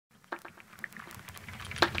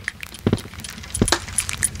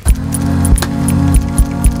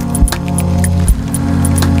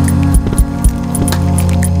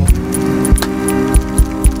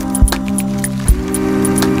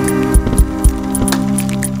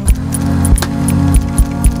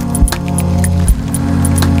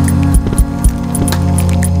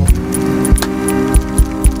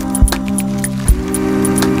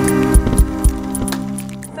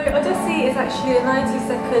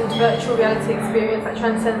immersive virtual reality experience that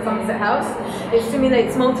transcends Sunset House. It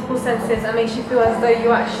stimulates multiple senses and makes you feel as though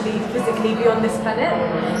you're actually physically beyond this planet.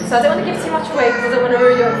 So I don't want to give too much away because I don't want to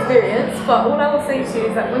ruin your experience, but all I will say to you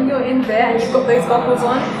is that when you're in there and you've got those goggles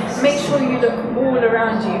on, make sure you look all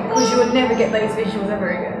around you because you will never get those visuals ever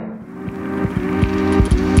again.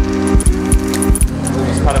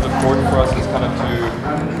 Kind of important for us is kind of to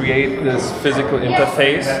create this physical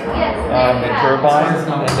interface, the turbine,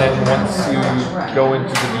 and then once you go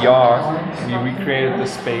into the VR, we recreated the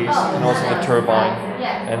space and also the turbine,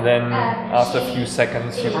 and then after a few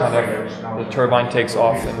seconds you kind of, the turbine takes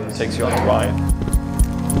off and takes you on a ride.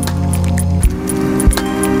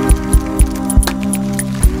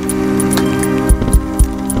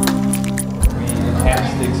 We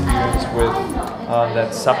enhanced the experience with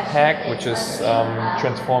that sub-pack, which is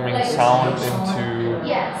transforming sound into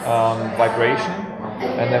vibration,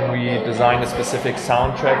 and then we designed a specific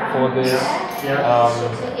soundtrack for this,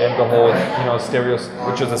 and the whole, stereo,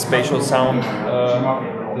 which is a spatial sound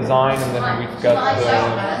design, and then we've got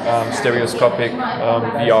the stereoscopic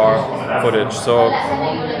VR footage. So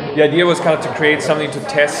the idea was kind of to create something to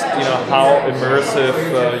test, how immersive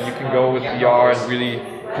you can go with VR and really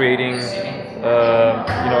creating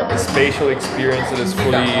a spatial experience that is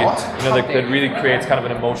fully, that really creates kind of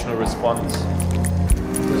an emotional response.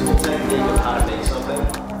 This whole technique of how to make something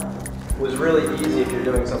was really easy if you're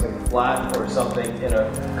doing something flat or something in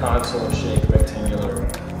a console-shaped rectangular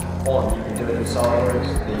form. You can do it in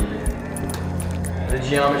SolidWorks. The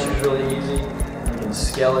geometry is really easy. You can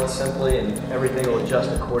scale it simply, and everything will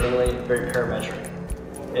adjust accordingly. Very parametric.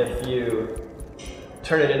 If you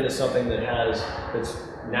turn it into something that's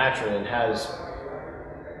natural and has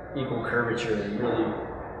equal curvature and really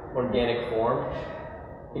organic form,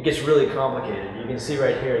 it gets really complicated. You can see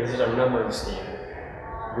right here, this is our numbering scheme.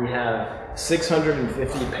 We have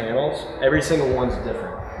 650 panels. Every single one's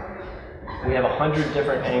different. We have 100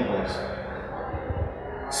 different angles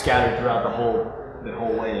scattered throughout the whole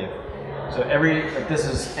wave. So this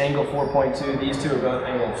is angle 4.2. These two are both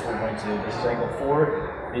angle 4.2. This is angle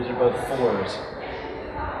 4. These are both 4s.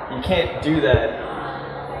 You can't do that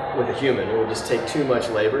with a human. It would just take too much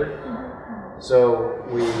labor. So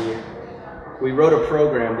we wrote a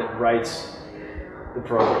program that writes the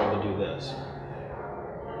program to do this.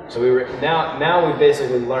 So now we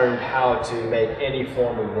basically learned how to make any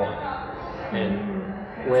form we want.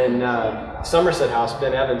 And when Somerset House,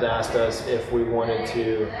 Ben Evans asked us if we wanted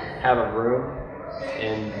to have a room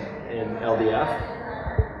in LDF,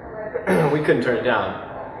 we couldn't turn it down.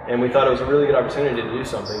 And we thought it was a really good opportunity to do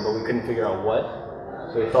something, but we couldn't figure out what.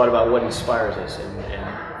 So we thought about what inspires us. And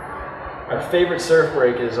our favorite surf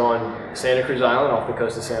break is on Santa Cruz Island off the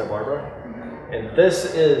coast of Santa Barbara. And this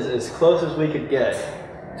is as close as we could get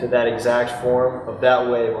to that exact form of that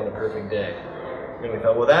wave on a perfect day. And we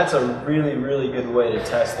thought, well, that's a really, really good way to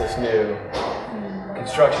test this new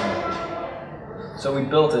construction method. So we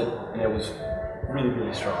built it, and it was really,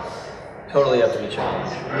 really strong. Totally up to the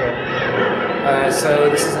challenge. Yeah. So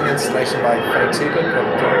this is an installation by Faye Toogood called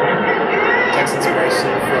the Drawing Room. It takes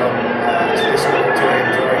inspiration from traditional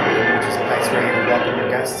Victorian drawing room, which is a place where you welcome your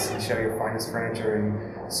guests and show your finest furniture and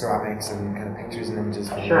ceramics and kind of pictures and images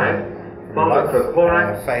from your life.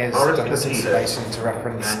 Faye has done this installation to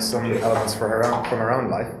reference some elements from her own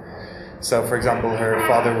life. So, for example, her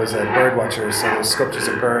father was a bird watcher, so there's sculptures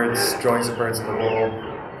of birds, drawings of birds on the wall,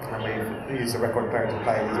 and we use a record player to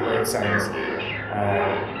play these bird sounds in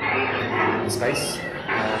the space.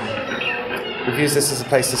 We've used this as a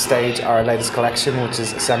place to stage our latest collection, which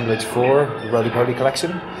is Assemblage 4, the Roly Poly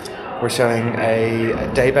collection. We're showing a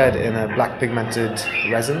daybed in a black pigmented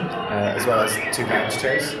resin, as well as 2 lounge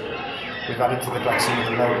chairs. We've added to the collection with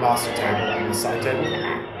a low plaster table and a side table,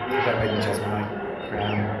 that made in Chesmonite.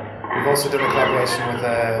 We've also done a collaboration with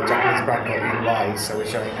a Japanese brand called EY, so we're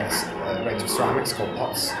showing a range of ceramics called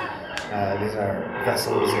pots. These are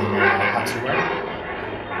vessels in patchwork.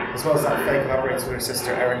 As well as that, Faye collaborates with her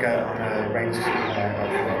sister Erica on a range of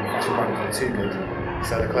fashion brand called Too Good.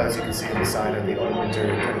 So the clothes you can see on the side are the Autumn/Winter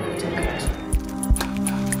 2015 collection.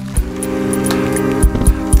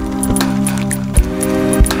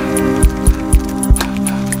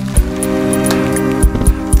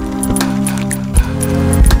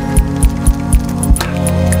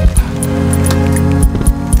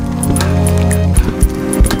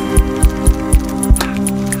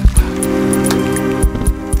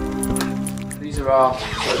 Our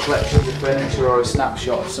collection of the furniture, or a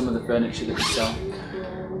snapshot of some of the furniture that we sell.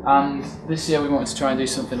 And this year we wanted to try and do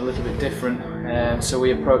something a little bit different, so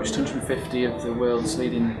we approached 150 of the world's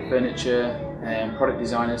leading furniture and product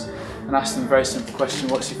designers and asked them a very simple question: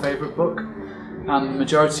 what's your favourite book? and the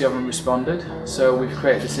majority of them responded. So we've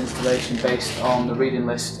created this installation based on the reading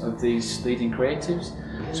list of these leading creatives.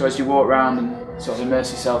 So as you walk around and sort of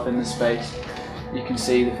immerse yourself in the space, you can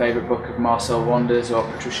see the favourite book of Marcel Wanders or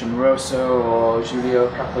Patricia Moroso or Giulio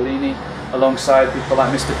Cappellini, alongside people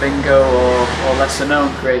like Mr. Bingo or lesser known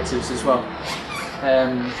creatives as well.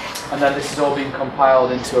 And then this has all been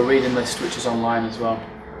compiled into a reading list which is online as well.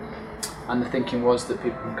 And the thinking was that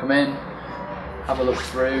people can come in, have a look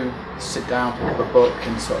through, sit down, pick up a book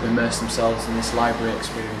and sort of immerse themselves in this library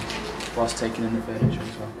experience whilst taking in the furniture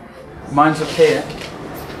as well. Mine's up here.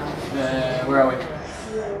 Where are we?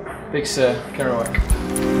 Big Sir, Kerouac.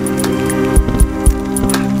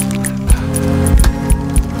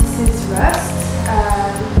 This is Rust.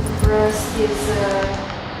 Rust is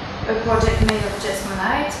a project made of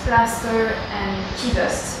Jesmonite, plaster and key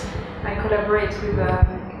dust. I collaborate with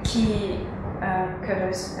key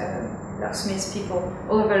cutters, locksmiths people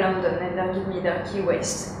all over London, and they'll give me their key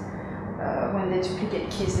waste. When they duplicate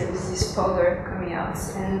keys, there is this powder coming out,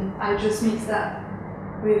 and I just mix that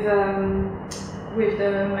with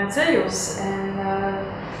the materials, and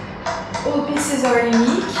all pieces are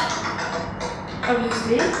unique,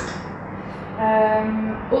 obviously.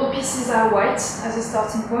 All pieces are white as a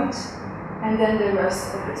starting point, and then they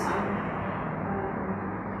rust over time.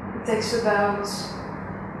 It takes about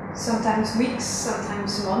sometimes weeks,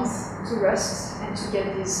 sometimes months to rust and to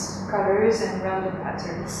get these colors and random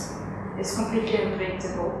patterns. It's completely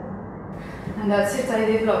unpredictable. And that's it. I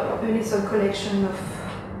developed a little collection of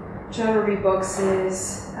jewelry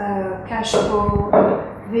boxes, cash bowl,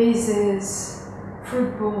 vases,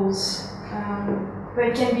 fruit bowls, but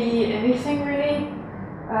it can be anything really.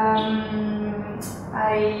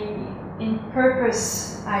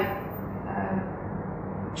 I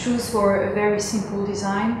choose for a very simple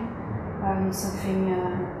design, something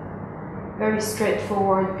very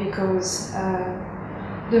straightforward, because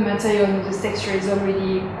the material and the texture is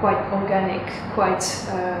already quite organic, quite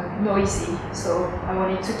noisy, so I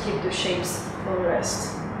wanted to keep the shapes for the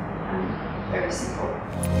rest. Very simple.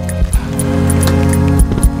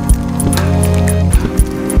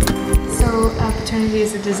 So Paternity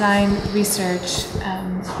is a design research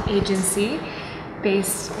agency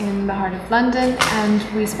based in the heart of London, and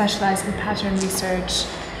we specialise in pattern research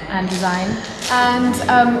and design. And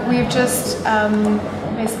we've just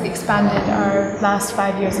basically expanded our last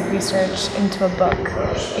 5 years of research into a book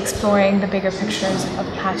exploring the bigger pictures of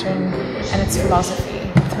pattern and its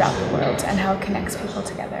philosophy throughout the world and how it connects people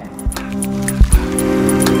together.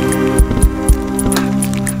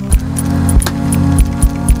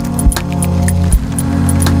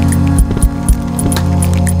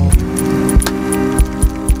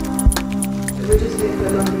 We're just here for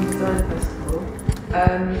the London Design Festival,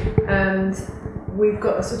 and we've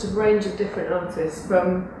got a sort of range of different artists,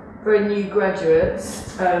 from very new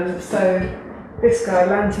graduates. So this guy,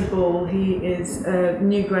 Lanty Ball, he is a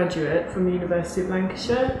new graduate from the University of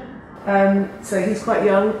Lancashire. So he's quite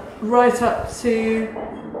young, right up to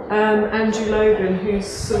Andrew Logan, who's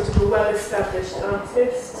sort of a well-established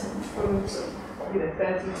artist from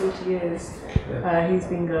 30, 40 years. He's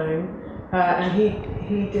been going. And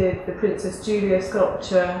he did the Princess Julia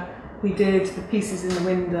sculpture, he did the pieces in the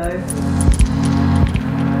window.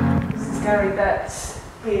 This is Gary Betts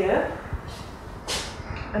here,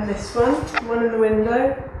 and this one in the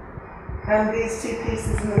window, and these two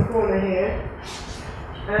pieces in the corner here.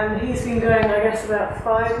 And he's been going, I guess, about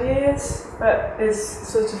 5 years, but is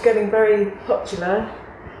sort of getting very popular.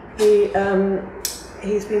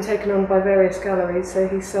 He's been taken on by various galleries, so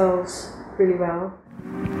he sells really well.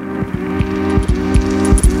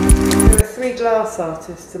 There are 3 glass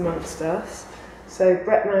artists amongst us. So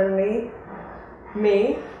Brett Manley,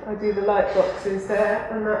 me, I do the light boxes there,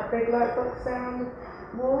 and that big light box there on the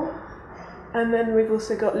wall. And then we've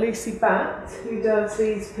also got Lucy Batt, who does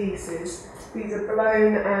these pieces. These are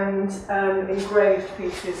blown and engraved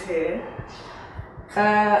pieces here.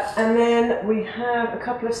 And then we have a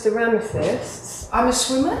couple of ceramicists. I'm a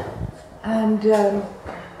swimmer, and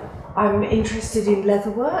I'm interested in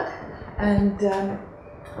leatherwork, and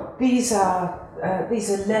these are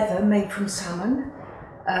leather made from salmon,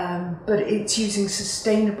 but it's using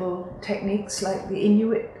sustainable techniques like the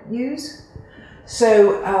Inuit use.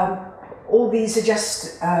 So all these are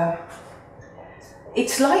just,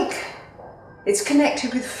 it's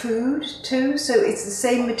connected with food too, so it's the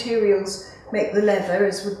same materials make the leather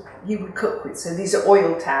as you would cook with. So these are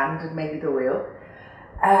oil tanned and made with oil.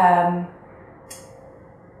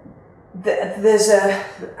 There's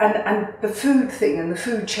and the food thing and the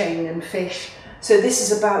food chain and fish. So this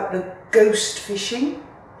is about the ghost fishing,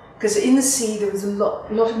 because in the sea there was a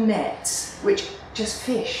lot of nets which just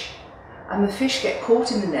fish, and the fish get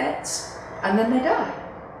caught in the nets and then they die.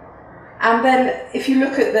 And then if you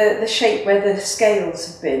look at the shape where the scales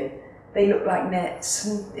have been, they look like nets,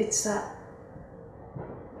 and it's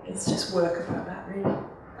just work about that really.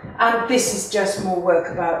 And this is just more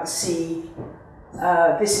work about the sea.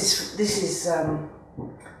 This is a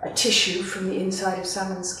tissue from the inside of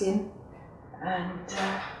salmon skin, and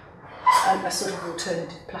a sort of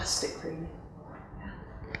alternative plastic really.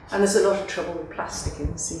 And there's a lot of trouble with plastic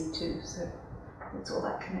in the sea too, so there's all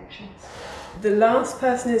that connection. The last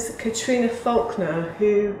person is Katrina Faulkner,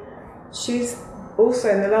 who she's also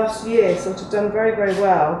in the last year sort of done very, very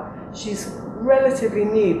well. She's relatively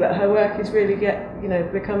new, but her work is really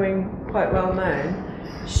becoming quite well known.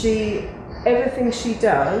 Everything she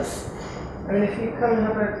does, I mean, if you come and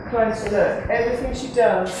have a closer look, everything she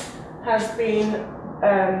does has been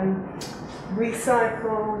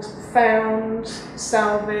recycled, found,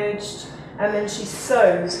 salvaged, and then she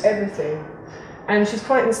sews everything. And she's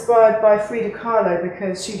quite inspired by Frida Kahlo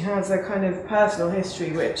because she has a kind of personal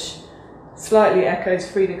history which slightly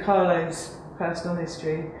echoes Frida Kahlo's personal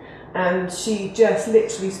history. And she just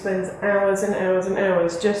literally spends hours and hours and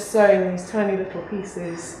hours just sewing these tiny little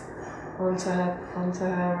pieces onto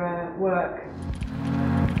her work.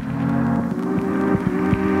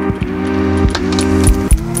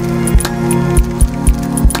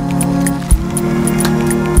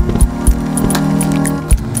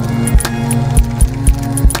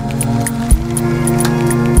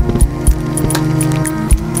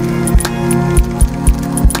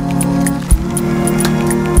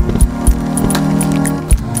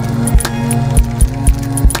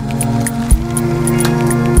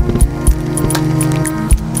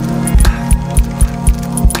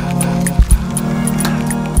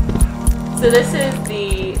 So this is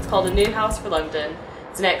it's called A New House for London.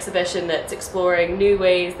 It's an exhibition that's exploring new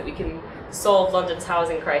ways that we can solve London's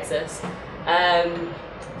housing crisis.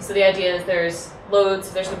 So the idea is there's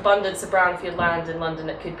an abundance of brownfield land in London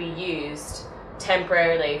that could be used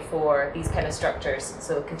temporarily for these kind of structures,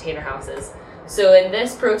 so container houses. So in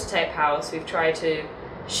this prototype house, we've tried to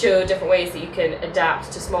show different ways that you can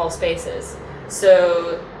adapt to small spaces.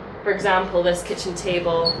 So, for example, this kitchen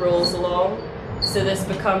table rolls along. So this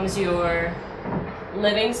becomes your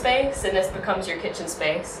living space, and this becomes your kitchen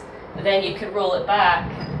space. But then you can roll it back.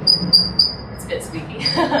 It's a bit squeaky.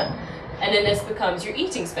 And then this becomes your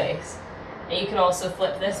eating space. And you can also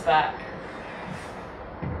flip this back.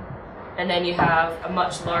 And then you have a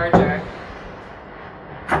much larger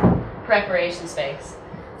preparation space.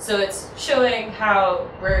 So it's showing how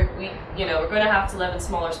we're going to have to live in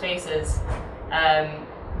smaller spaces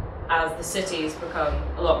as the cities become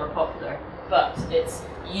a lot more popular. But it's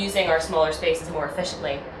using our smaller spaces more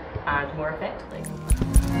efficiently and more effectively.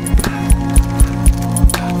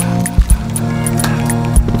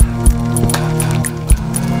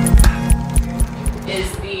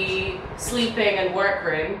 Is the sleeping and work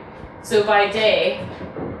room. So by day,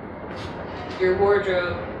 your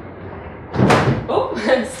wardrobe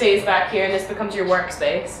stays back here, and this becomes your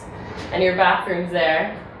workspace, and your bathroom's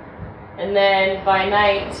there. And then by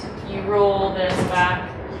night, you roll this back.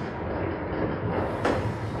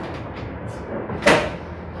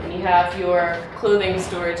 And you have your clothing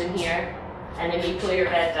storage in here, and then you pull your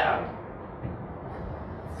bed down.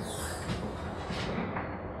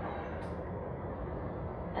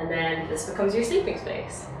 And then this becomes your sleeping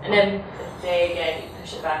space. And then the day again, you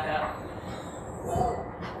push it back up.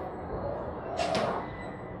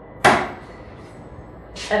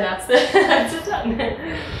 And that's it done.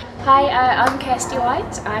 Hi, I'm Kirsty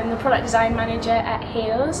White. I'm the Product Design Manager at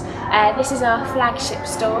Heels. This is our flagship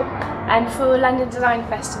store, and for London Design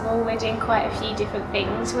Festival we're doing quite a few different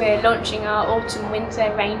things. We're launching our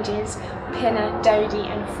autumn-winter ranges, Pinner, Dodie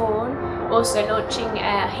and Fawn. Also launching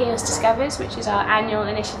Heels Discovers, which is our annual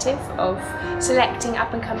initiative of selecting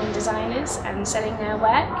up-and-coming designers and selling their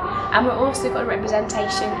work. And we've also got a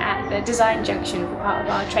representation at the Design Junction for part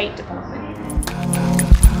of our trade department.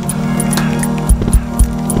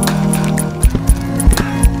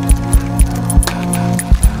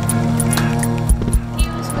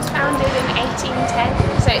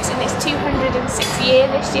 So it's in its 206th year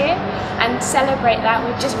this year, and to celebrate that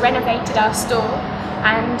we've just renovated our store,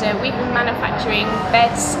 and we've been manufacturing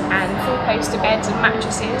beds and full poster beds and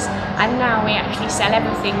mattresses, and now we actually sell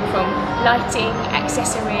everything from lighting,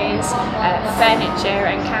 accessories, furniture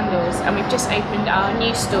and candles, and we've just opened our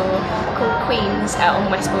new store called Queen's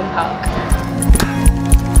on Westbourne Park.